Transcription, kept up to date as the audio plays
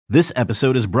This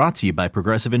episode is brought to you by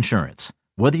Progressive Insurance.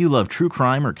 Whether you love true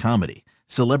crime or comedy,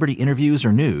 celebrity interviews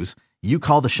or news, you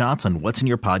call the shots on what's in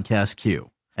your podcast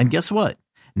queue. And guess what?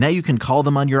 Now you can call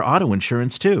them on your auto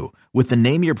insurance too with the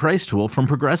Name Your Price tool from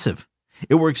Progressive.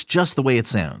 It works just the way it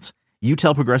sounds. You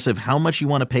tell Progressive how much you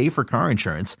want to pay for car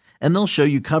insurance, and they'll show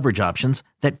you coverage options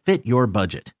that fit your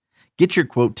budget. Get your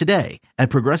quote today at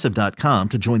Progressive.com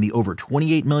to join the over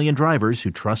 28 million drivers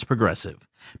who trust Progressive.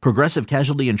 Progressive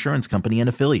Casualty Insurance Company and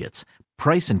Affiliates.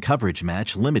 Price and coverage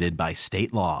match limited by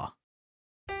state law.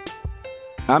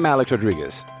 I'm Alex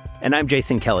Rodriguez. And I'm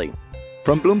Jason Kelly.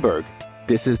 From Bloomberg,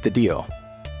 this is The Deal.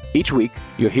 Each week,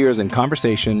 you'll hear us in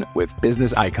conversation with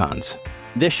business icons.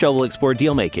 This show will explore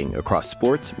deal-making across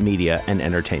sports, media, and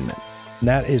entertainment.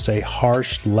 That is a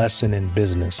harsh lesson in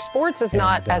business. Sports is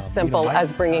not as simple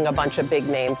as bringing a bunch of big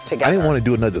names together. I didn't want to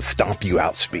do another stomp you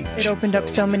out speech. It opened up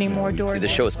so many more doors. The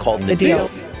show is called The Deal.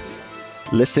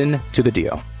 Listen to The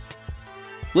Deal.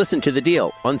 Listen to The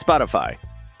Deal on Spotify.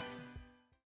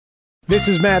 This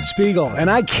is Matt Spiegel, and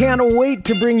I can't wait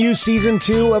to bring you Season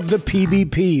 2 of the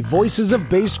PBP, Voices of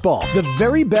Baseball. The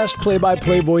very best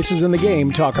play-by-play voices in the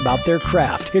game talk about their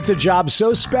craft. It's a job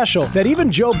so special that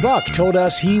even Joe Buck told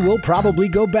us he will probably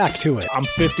go back to it. I'm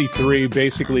 53,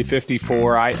 basically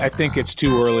 54. I think it's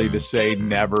too early to say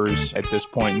nevers at this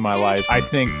point in my life. I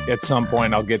think at some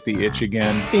point I'll get the itch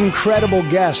again. Incredible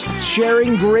guests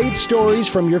sharing great stories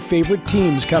from your favorite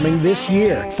teams coming this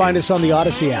year. Find us on the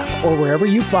Odyssey app or wherever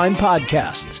you find podcasts.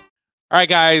 All right,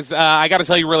 guys, I got to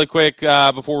tell you really quick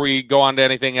before we go on to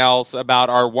anything else about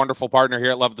our wonderful partner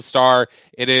here at Love the Star.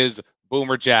 It is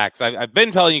Boomer Jacks. I've been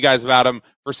telling you guys about them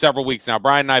for several weeks now.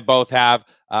 Brian and I both have.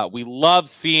 We love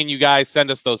seeing you guys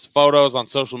send us those photos on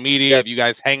social media of you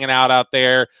guys hanging out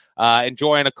there,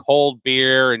 enjoying a cold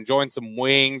beer, enjoying some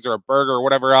wings or a burger or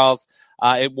whatever else.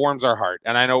 It warms our heart,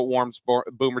 and I know it warms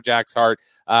Boomer Jack's heart.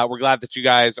 We're glad that you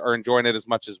guys are enjoying it as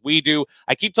much as we do.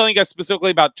 I keep telling you guys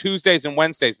specifically about Tuesdays and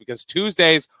Wednesdays because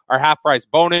Tuesdays are half-price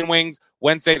bone-in wings,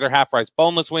 Wednesdays are half-price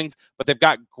boneless wings, but they've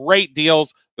got great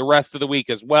deals the rest of the week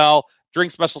as well. Drink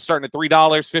special starting at $3,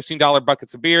 $15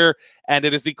 buckets of beer, and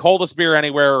it is the coldest beer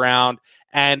anywhere around,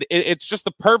 and it's just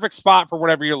the perfect spot for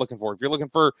whatever you're looking for. If you're looking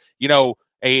for,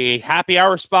 a happy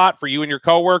hour spot for you and your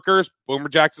coworkers, Boomer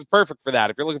Jacks is perfect for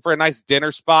that. If you're looking for a nice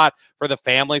dinner spot for the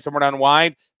family, somewhere to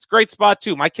unwind, it's a great spot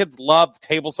too. My kids love the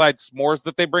tableside s'mores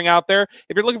that they bring out there.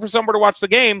 If you're looking for somewhere to watch the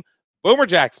game, Boomer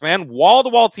Jacks, man,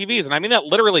 wall-to-wall TVs. And I mean that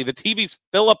literally. The TVs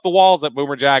fill up the walls at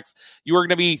Boomer Jacks. You are going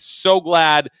to be so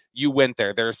glad you went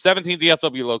there. There are 17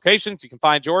 DFW locations. You can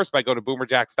find yours by going to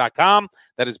boomerjacks.com.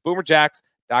 That is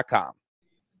boomerjacks.com.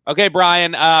 Okay,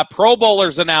 Brian, Pro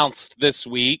Bowlers announced this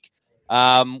week,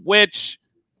 which,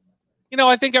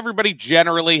 I think everybody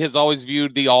generally has always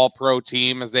viewed the All-Pro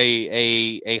team as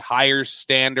a higher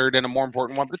standard and a more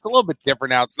important one, but it's a little bit different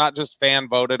now. It's not just fan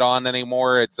voted on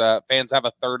anymore. It's fans have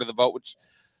a third of the vote, which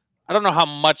I don't know how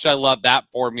much I love that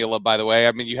formula, by the way.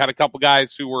 I mean, you had a couple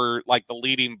guys who were like the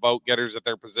leading vote getters at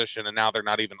their position, and now they're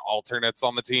not even alternates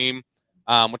on the team,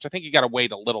 which I think you got to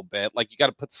wait a little bit. Like, you got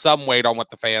to put some weight on what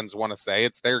the fans want to say.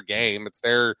 It's their game. It's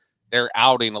their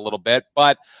outing a little bit.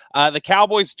 But the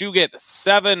Cowboys do get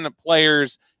 7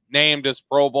 players named as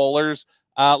Pro Bowlers.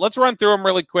 Let's run through them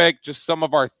really quick, just some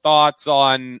of our thoughts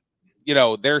on,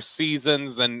 their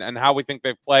seasons and how we think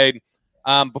they've played.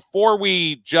 Before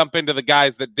we jump into the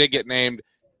guys that did get named,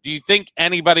 do you think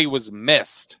anybody was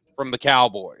missed from the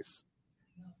Cowboys?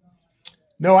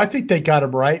 No, I think they got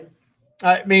him right.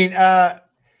 I mean, the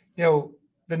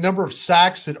number of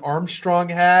sacks that Armstrong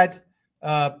had,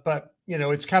 but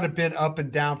it's kind of been up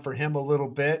and down for him a little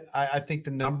bit. I think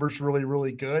the number's really,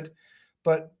 really good.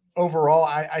 But overall,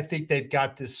 I think they've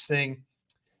got this thing.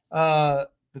 The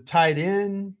tight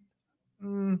end,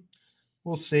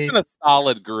 we'll see. It's been a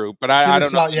solid group, but I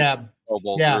don't know. Yeah.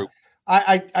 Group.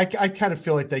 I kind of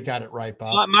feel like they got it right,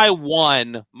 Bob. My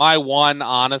one,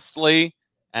 honestly,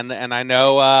 and I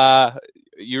know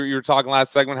you were talking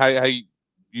last segment how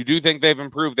you do think they've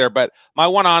improved there, but my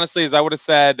one, honestly, is I would have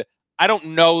said I don't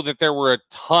know that there were a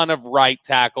ton of right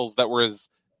tackles that were as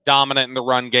dominant in the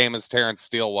run game as Terrence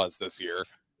Steele was this year.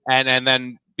 And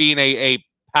then being a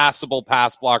passable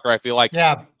pass blocker, I feel like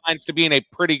finds to being a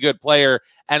pretty good player.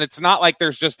 And it's not like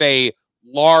there's just a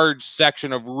large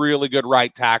section of really good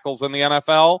right tackles in the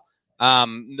NFL.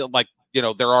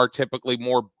 There are typically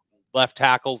more left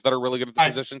tackles that are really good at the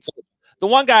position. So the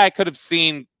one guy I could have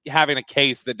seen having a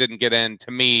case that didn't get in,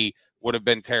 to me, would have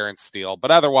been Terrence Steele. But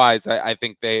otherwise, I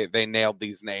think they nailed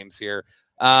these names here.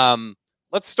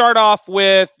 Let's start off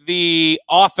with the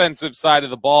offensive side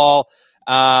of the ball.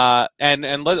 And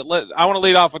I want to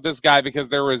lead off with this guy because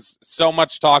there was so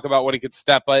much talk about what he could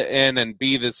step in and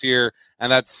be this year,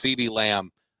 and that's CeeDee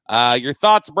Lamb. Your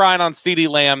thoughts, Brian, on CeeDee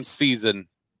Lamb's season?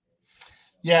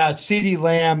 Yeah, CeeDee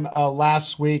Lamb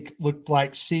last week looked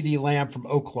like CeeDee Lamb from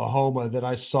Oklahoma that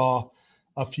I saw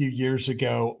a few years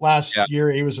ago. Last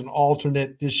year, he was an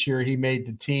alternate. This year, he made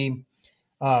the team.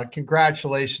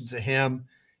 Congratulations to him.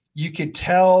 You could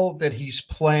tell that he's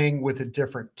playing with a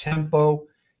different tempo.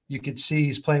 You could see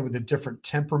he's playing with a different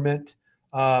temperament.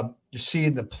 You're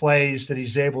seeing the plays that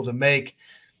he's able to make.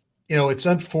 You know, it's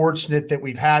unfortunate that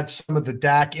we've had some of the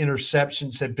Dak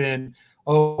interceptions have been,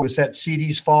 was that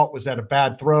CeeDee's fault? Was that a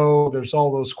bad throw? There's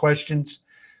all those questions.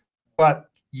 But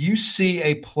you see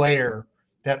a player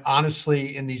that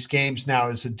honestly in these games now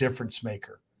is a difference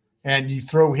maker. And you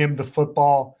throw him the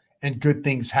football and good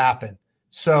things happen.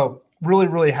 So really,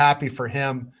 really happy for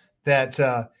him that,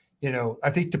 I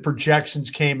think the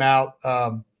projections came out,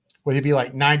 would it be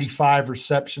like 95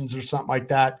 receptions or something like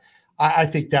that? I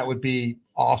think that would be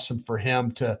awesome for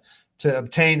him to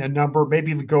obtain a number,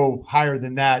 maybe even go higher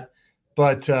than that.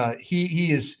 But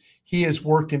he has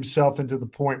worked himself into the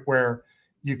point where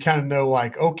you kind of know,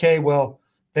 like, okay, well,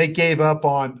 they gave up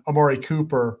on Amari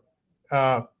Cooper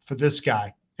for this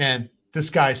guy, and this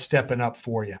guy's stepping up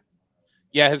for you.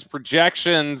 Yeah, his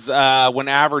projections, when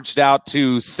averaged out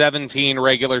to 17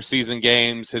 regular season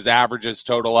games, his averages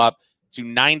total up to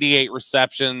 98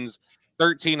 receptions,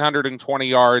 1,320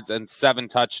 yards, and 7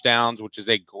 touchdowns, which is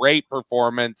a great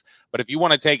performance. But if you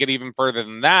want to take it even further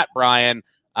than that, Brian,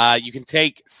 you can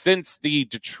take since the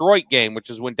Detroit game, which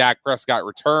is when Dak Prescott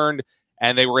returned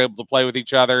and they were able to play with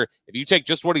each other. If you take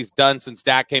just what he's done since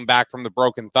Dak came back from the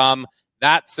broken thumb,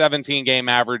 that 17-game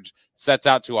average sets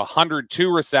out to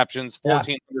 102 receptions,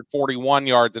 1,441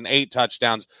 yards, and 8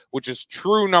 touchdowns, which is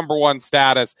true number one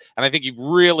status. And I think you've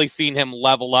really seen him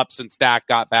level up since Dak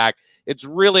got back. It's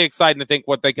really exciting to think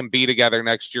what they can be together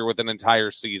next year with an entire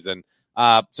season.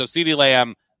 So CeeDee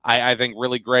Lamb, I think,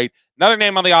 really great. Another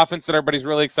name on the offense that everybody's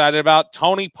really excited about,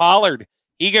 Tony Pollard.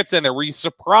 He gets in there. Were you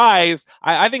surprised?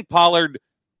 I think Pollard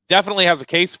definitely has a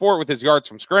case for it with his yards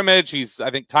from scrimmage. He's, I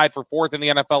think, tied for 4th in the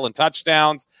NFL in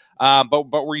touchdowns.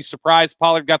 But were you surprised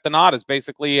Pollard got the nod as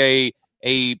basically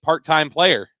a part-time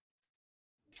player?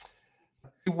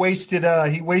 He wasted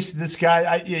this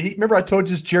guy. Remember I told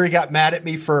you this, Jerry got mad at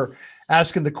me for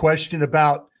asking the question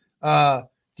about,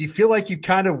 do you feel like you've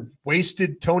kind of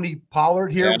wasted Tony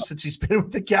Pollard here since he's been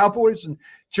with the Cowboys? And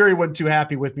Jerry wasn't too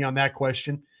happy with me on that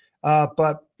question.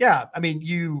 But yeah, I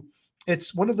mean,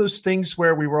 it's one of those things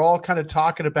where we were all kind of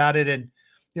talking about it, and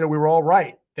we were all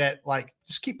right that, like,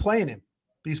 just keep playing him.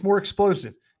 He's more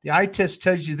explosive. The eye test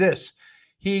tells you this.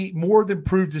 He more than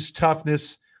proved his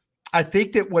toughness. I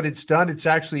think that what it's done, it's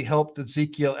actually helped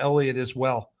Ezekiel Elliott as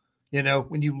well.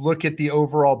 When you look at the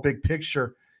overall big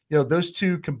picture, those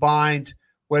two combined,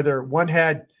 whether one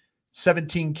had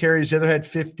 17 carries, the other had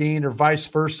 15, or vice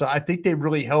versa, I think they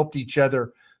really helped each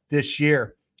other this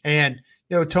year. And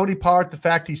Tony Pollard, the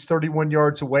fact he's 31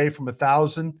 yards away from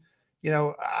 1,000,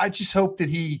 I just hope that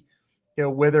he,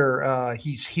 whether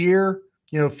he's here,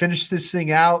 finish this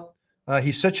thing out,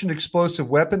 he's such an explosive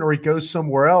weapon, or he goes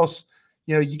somewhere else.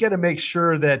 You got to make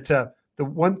sure that the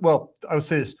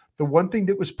one thing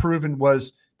that was proven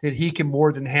was that he can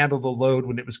more than handle the load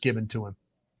when it was given to him.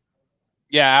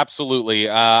 Yeah, absolutely.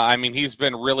 I mean, he's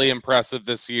been really impressive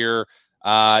this year.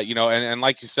 And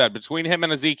like you said, between him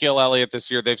and Ezekiel Elliott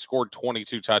this year, they've scored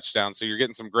 22 touchdowns. So you're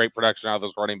getting some great production out of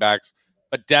those running backs.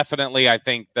 But definitely, I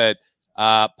think that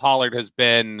Pollard has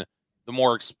been the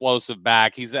more explosive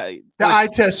back. He's the eye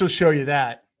test will show you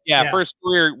that. Yeah, for his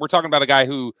career, we're talking about a guy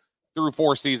who through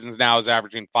 4 seasons now is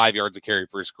averaging 5 yards a carry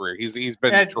for his career. He's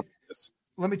been tremendous.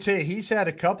 Let me tell you, he's had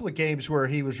a couple of games where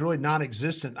he was really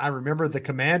non-existent. I remember the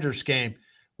Commanders game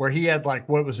where he had, like,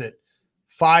 what was it,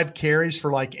 5 carries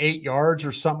for like 8 yards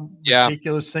or some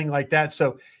ridiculous thing like that.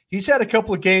 So he's had a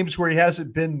couple of games where he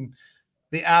hasn't been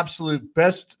the absolute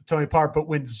best, Tony Pollard, but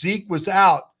when Zeke was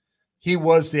out, he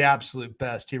was the absolute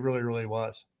best. He really, really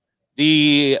was.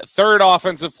 The third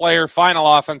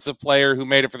final offensive player who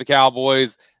made it for the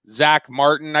Cowboys, Zach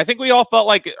Martin. I think we all felt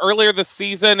like earlier this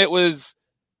season it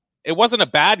wasn't a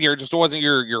bad year, just wasn't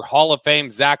your Hall of Fame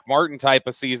Zach Martin type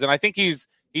of season. I think he's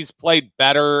played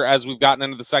better as we've gotten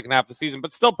into the second half of the season,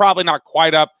 but still probably not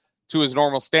quite up to his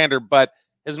normal standard. But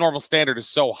his normal standard is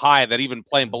so high that even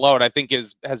playing below it, I think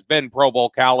has been Pro Bowl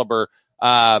caliber.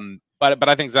 But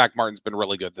I think Zach Martin's been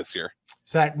really good this year.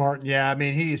 Zach Martin, yeah. I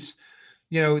mean, he's,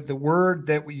 the word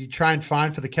that you try and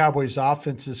find for the Cowboys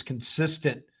offense is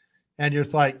consistent. And you're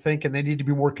like thinking they need to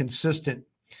be more consistent.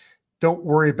 Don't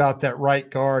worry about that right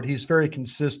guard. He's very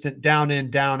consistent, down in,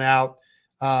 down out.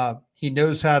 He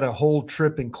knows how to hold,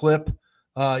 trip, and clip.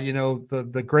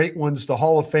 The great ones, the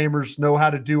Hall of Famers, know how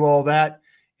to do all that.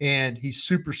 And he's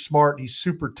super smart. He's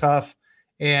super tough.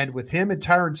 And with him and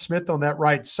Tyron Smith on that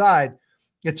right side,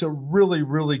 it's a really,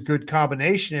 really good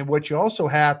combination. And what you also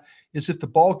have is if the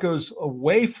ball goes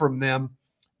away from them,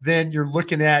 then you're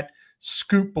looking at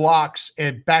scoop blocks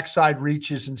and backside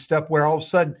reaches and stuff where all of a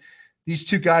sudden these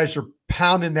two guys are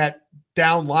pounding that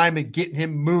down lineman, getting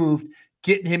him moved,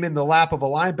 getting him in the lap of a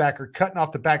linebacker, cutting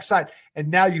off the backside. And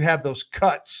now you have those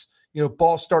cuts.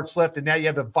 Ball starts left, and now you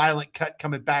have the violent cut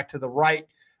coming back to the right.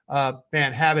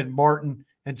 Having Martin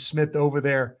and Smith over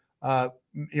there,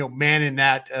 manning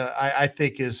that, I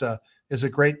think is a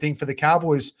great thing for the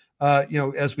Cowboys,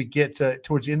 as we get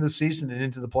towards the end of the season and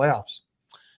into the playoffs.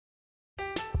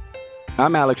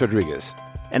 I'm Alex Rodriguez.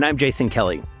 And I'm Jason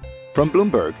Kelly. From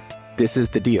Bloomberg, this is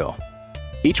The Deal.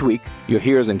 Each week, you'll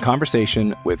hear us in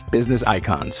conversation with business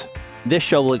icons. This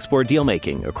show will explore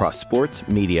deal-making across sports,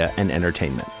 media, and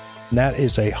entertainment. That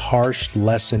is a harsh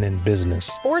lesson in business.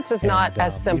 Sports is not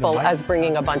as simple as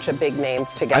bringing a bunch of big names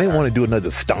together. I didn't want to do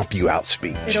another stomp you out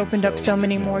speech. It opened up so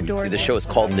many more doors. The show is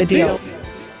called The Deal.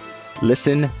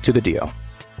 Listen to The Deal.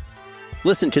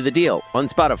 Listen to The Deal on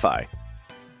Spotify.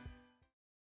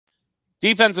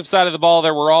 Defensive side of the ball,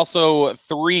 there were also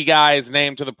 3 guys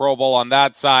named to the Pro Bowl on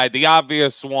that side. The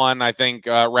obvious one, I think,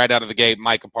 right out of the gate,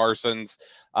 Micah Parsons,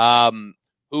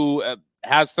 who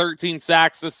has 13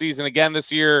 sacks this season. Again,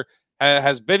 this year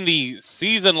has been the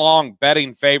season-long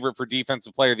betting favorite for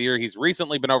Defensive Player of the Year. He's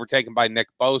recently been overtaken by Nick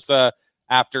Bosa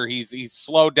after he's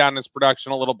slowed down his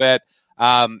production a little bit.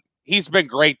 He's been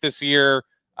great this year,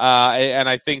 and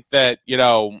I think that,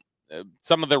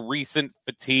 some of the recent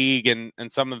fatigue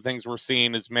and some of the things we're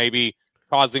seeing is maybe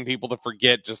causing people to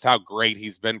forget just how great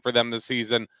he's been for them this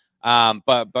season.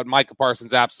 But Micah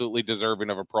Parsons absolutely deserving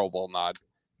of a Pro Bowl nod.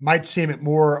 Might see him at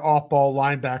more off-ball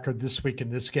linebacker this week in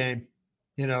this game.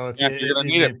 If you're going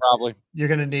to need it, probably. You're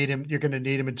going to need him. You're going to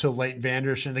need him until Leighton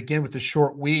Vander Esch. And again, with the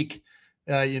short week,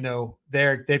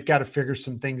 they've got to figure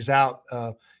some things out.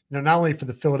 Not only for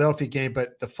the Philadelphia game,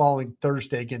 but the following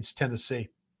Thursday against Tennessee.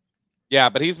 Yeah,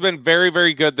 but he's been very,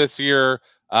 very good this year.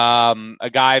 A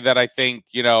guy that I think,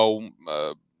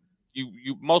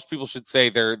 most people should say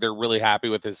they're really happy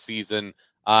with his season.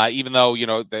 Even though,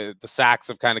 the sacks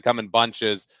have kind of come in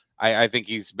bunches, I think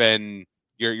he's been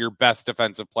your best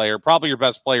defensive player, probably your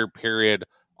best player, period,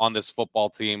 on this football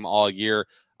team all year.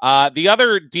 The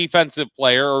other defensive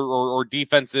player or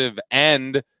defensive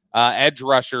end, edge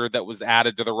rusher that was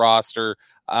added to the roster,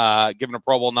 given a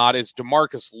Pro Bowl nod, is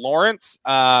DeMarcus Lawrence,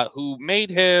 who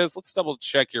made let's double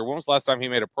check here. When was the last time he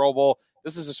made a Pro Bowl?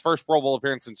 This is his first Pro Bowl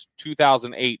appearance since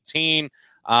 2018.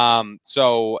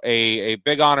 So a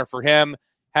big honor for him.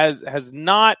 Has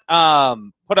not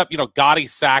put up, gaudy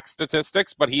sack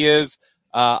statistics, but he is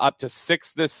up to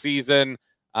 6 this season.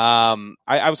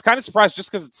 I was kind of surprised just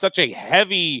because it's such a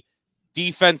heavy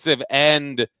defensive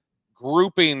end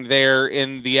grouping there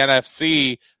in the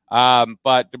NFC.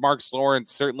 But DeMarcus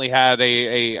Lawrence certainly had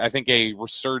I think a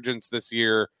resurgence this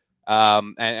year,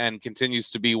 and continues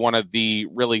to be one of the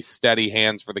really steady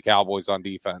hands for the Cowboys on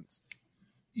defense.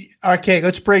 Okay,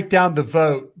 let's break down the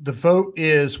vote. The vote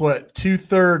is what,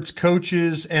 2/3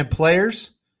 coaches and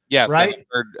players? Yes, right?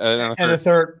 And a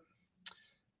third.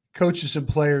 Coaches and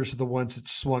players are the ones that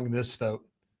swung this vote.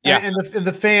 Yeah, and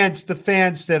the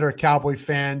fans that are Cowboy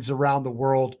fans around the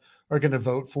world are going to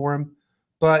vote for him.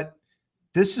 But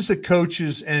this is a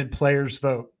coaches and players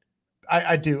vote.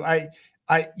 I do.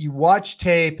 You watch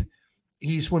tape.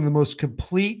 He's one of the most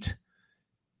complete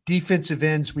defensive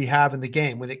ends we have in the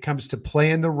game when it comes to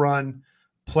playing the run,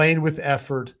 playing with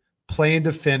effort, playing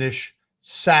to finish,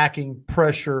 sacking,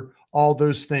 pressure, all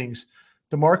those things.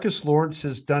 DeMarcus Lawrence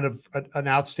has done an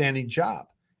outstanding job,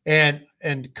 and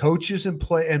coaches and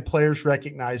players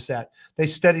recognize that. They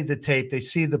study the tape, they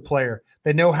see the player,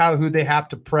 they know who they have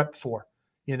to prep for.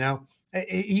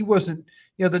 He wasn't.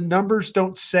 The numbers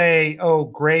don't say, "Oh,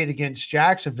 great against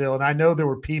Jacksonville." And I know there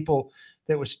were people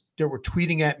that were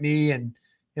tweeting at me, and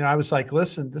I was like,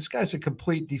 "Listen, this guy's a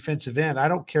complete defensive end. I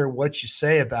don't care what you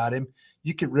say about him.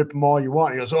 You can rip him all you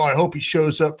want." He goes, "Oh, I hope he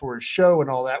shows up for his show and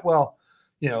all that." Well,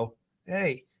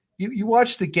 hey, you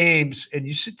watch the games and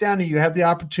you sit down and you have the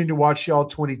opportunity to watch the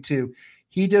All-22.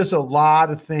 He does a lot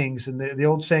of things, and the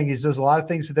old saying is, does a lot of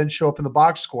things that then show up in the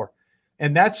box score.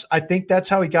 And I think that's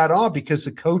how he got on, because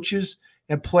the coaches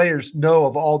and players know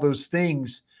of all those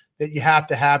things that you have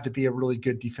to be a really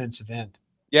good defensive end.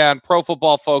 Yeah, and Pro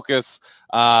Football Focus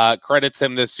credits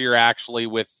him this year actually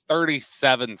with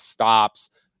 37 stops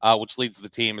which leads the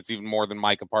team. It's even more than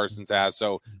Micah Parsons has.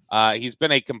 So he's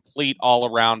been a complete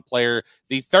all-around player.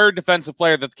 The third defensive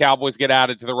player that the Cowboys get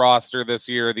added to the roster this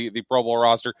year, the Pro Bowl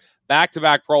roster,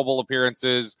 back-to-back Pro Bowl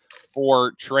appearances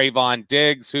for Trayvon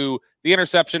Diggs, who the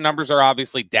interception numbers are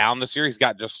obviously down this year. He's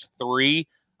got just 3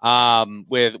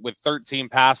 with 13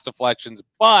 pass deflections.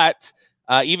 But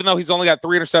even though he's only got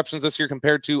 3 interceptions this year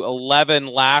compared to 11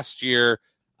 last year,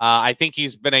 I think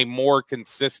he's been a more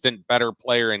consistent, better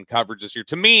player in coverage this year.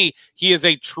 To me, he is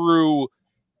a true,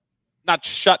 not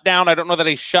shutdown. I don't know that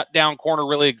a shutdown corner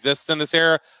really exists in this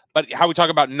era, but how we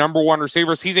talk about number one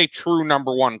receivers, he's a true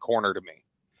number one corner to me.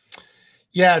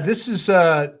 Yeah, this is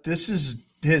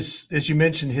his, as you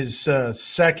mentioned, his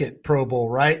second Pro Bowl,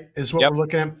 right? Is what we're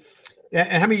looking at.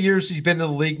 And how many years has he been in the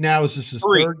league now? Is this his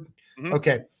 3. third? Mm-hmm.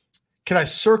 Okay. Can I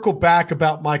circle back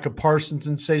about Micah Parsons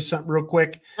and say something real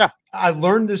quick? Yeah. I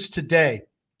learned this today,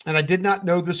 and I didn't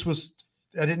know this was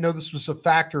a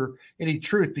factor, any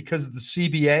truth, because of the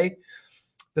CBA.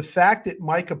 The fact that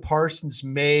Micah Parsons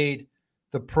made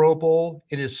the Pro Bowl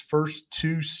in his first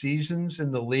 2 seasons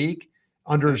in the league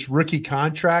under his rookie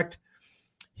contract,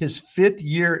 his 5th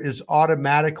year is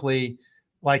automatically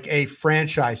like a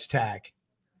franchise tag.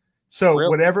 So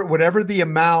really? whatever the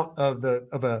amount of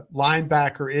a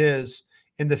linebacker is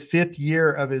in the 5th year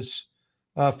of his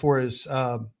for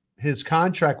his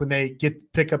contract, when they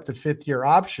pick up the 5th year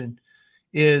option,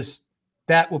 is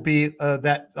that will be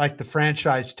that like the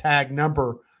franchise tag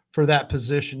number for that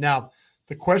position. Now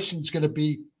the question is going to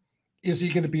be, is he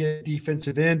going to be a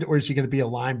defensive end or is he going to be a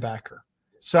linebacker?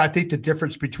 So I think the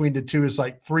difference between the two is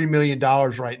like $3 million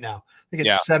right now. I think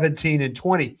it's 17 and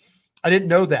 20. I didn't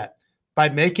know that. By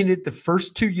making it the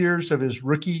first 2 years of his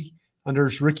rookie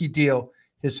deal,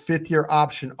 his 5th year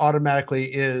option automatically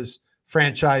is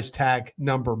franchise tag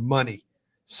number money.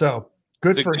 So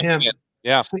good for him.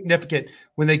 Yeah. Significant.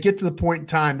 When they get to the point in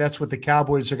time, that's what the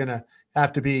Cowboys are going to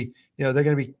have to be, they're going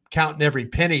to be counting every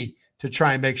penny to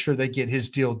try and make sure they get his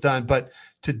deal done. But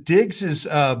to Diggs's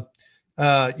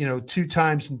 2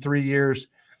 times in 3 years.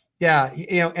 Yeah.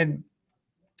 And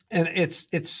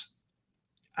it's,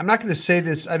 I'm not going to say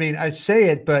this. I mean, I say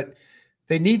it, but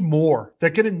they need more. They're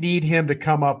going to need him to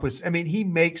come up with,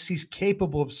 he's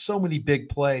capable of so many big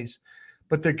plays,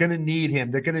 but they're going to need him.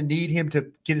 They're going to need him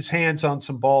to get his hands on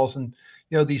some balls. And,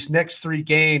 these next 3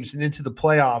 games and into the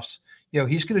playoffs,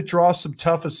 he's going to draw some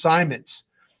tough assignments,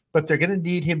 but they're going to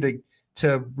need him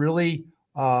to really,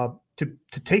 to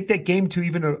take that game to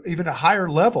even a higher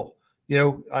level,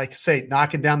 like I say,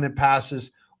 knocking down them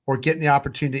passes or getting the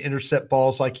opportunity to intercept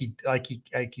balls like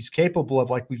he's capable of,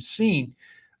 like we've seen,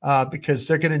 because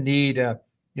they're going to need,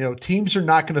 teams are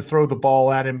not going to throw the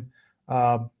ball at him,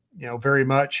 very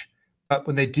much, but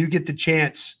when they do get the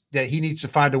chance, that he needs to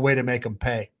find a way to make them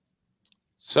pay.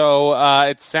 So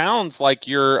it sounds like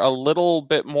you're a little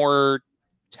bit more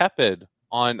tepid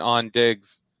on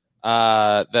Diggs than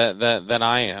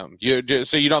I am.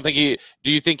 So you don't think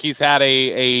do you think he's had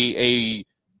a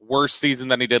worse season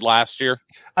than he did last year?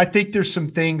 I think there's some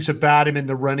things about him in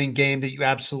the running game that you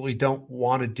absolutely don't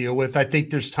want to deal with. I think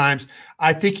there's times,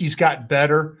 I think he's gotten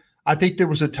better. I think there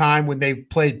was a time when they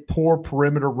played poor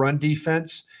perimeter run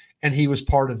defense and he was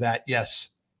part of that. Yes,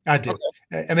 I do.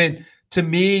 Okay. I mean, to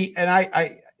me, and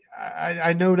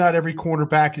I know not every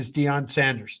cornerback is Deion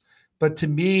Sanders, but to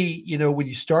me, when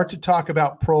you start to talk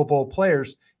about Pro Bowl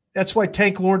players, that's why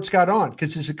Tank Lawrence got on,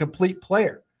 because he's a complete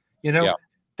player.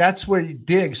 That's where he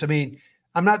digs. I mean,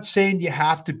 I'm not saying you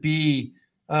have to be,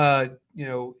 Antoine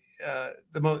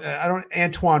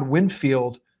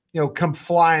Winfield, come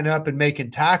flying up and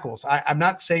making tackles. I'm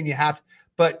not saying you have to,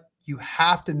 but you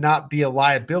have to not be a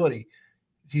liability.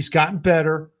 He's gotten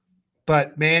better,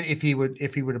 but man, if he were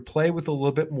to play with a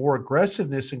little bit more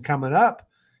aggressiveness and coming up,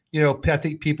 I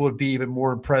think people would be even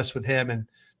more impressed with him, and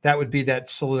that would be that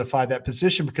solidify that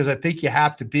position, because I think you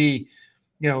have to be,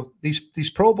 these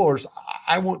Pro Bowlers,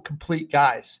 I want complete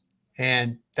guys,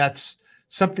 and that's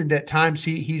something that times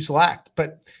he's lacked,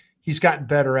 but he's gotten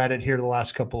better at it here the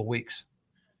last couple of weeks.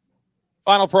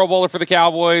 Final Pro Bowler for the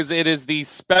Cowboys, it is the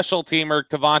special teamer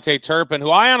Kevontae Turpin, who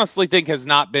I honestly think has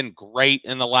not been great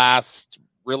in the last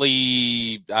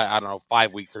really,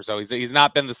 5 weeks or so. He's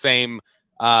not been the same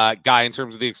guy in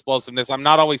terms of the explosiveness. I'm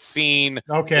not always seeing.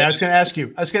 Okay, I was going to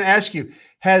ask you,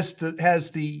 has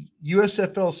the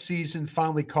USFL season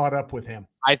finally caught up with him?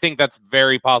 I think that's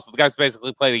very possible. The guy's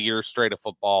basically played a year straight of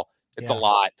football. It's a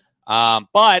lot.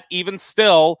 But even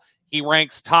still, he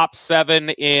ranks top 7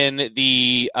 in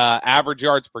the average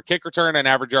yards per kick return and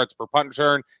average yards per punt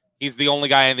return. He's the only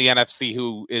guy in the NFC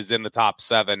who is in the top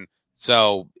 7.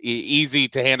 So easy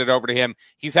to hand it over to him.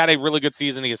 He's had a really good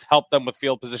season. He has helped them with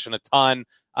field position a ton.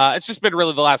 It's just been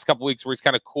really the last couple weeks where he's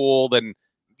kind of cooled and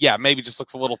maybe just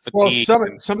looks a little fatigued.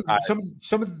 Well,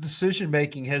 some of the decision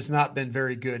making has not been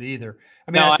very good either.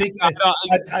 I mean,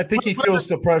 I think he feels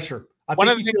the pressure. I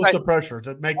think he feels the pressure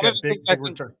to make a big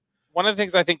return. One of the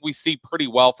things I think we see pretty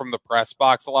well from the press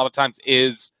box a lot of times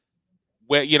is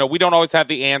where, we don't always have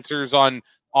the answers on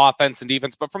offense and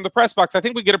defense, but from the press box, I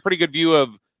think we get a pretty good view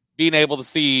of being able to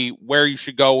see where you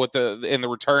should go in the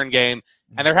return game.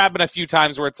 And there have been a few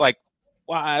times where it's like,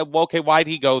 why'd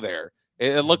he go there?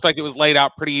 It looked like it was laid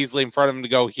out pretty easily in front of him to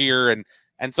go here.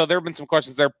 And so there have been some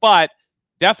questions there, but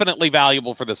definitely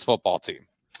valuable for this football team.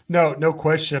 No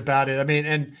question about it. I mean,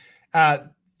 and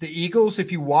the Eagles,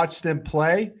 if you watch them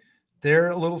play, they're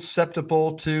a little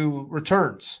susceptible to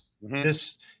returns. Mm-hmm.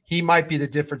 He might be the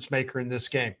difference maker in this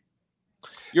game.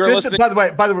 By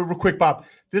the way, real quick, Bob,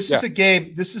 this is a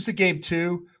game. This is a game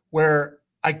too, where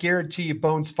I guarantee you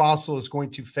Bones Fossil is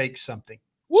going to fake something.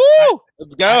 Woo!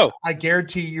 Let's go. I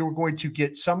guarantee you're going to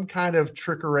get some kind of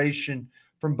trickeration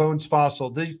from Bones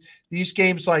Fossil. These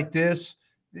games like this,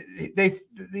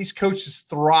 these coaches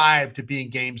thrive to be in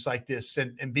games like this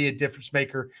and be a difference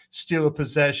maker, steal a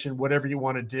possession, whatever you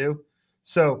want to do.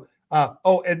 So,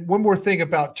 and one more thing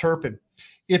about Turpin.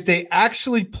 If they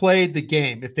actually played the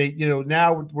game, if they,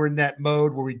 now we're in that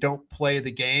mode where we don't play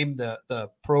the game, the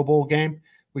Pro Bowl game,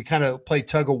 we kind of play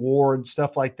tug of war and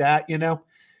stuff like that,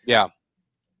 Yeah.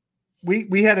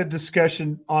 We had a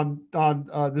discussion on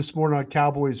this morning on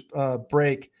Cowboys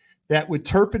break that would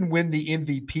Turpin win the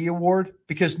MVP award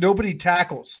because nobody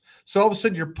tackles. So all of a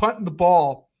sudden you're punting the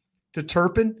ball to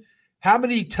Turpin. How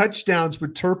many touchdowns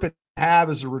would Turpin have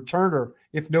as a returner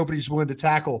if nobody's willing to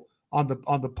tackle on the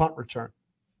punt return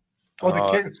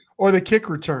or the kick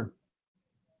return?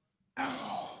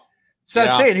 So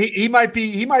I'm saying he might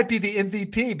be the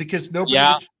MVP because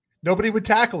nobody would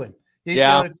tackle him.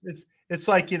 It's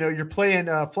like, you're playing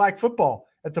flag football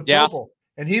at the Pro Bowl,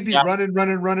 and he'd be running,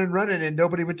 and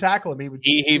nobody would tackle him.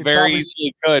 He very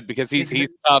easily could because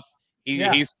he's tough.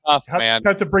 He's tough, man.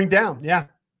 Tough to bring down. Yeah.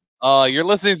 You're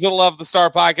listening to the Love the Star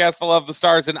podcast. The Love the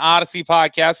Star is an Odyssey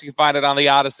podcast. You can find it on the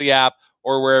Odyssey app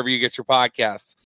or wherever you get your podcasts.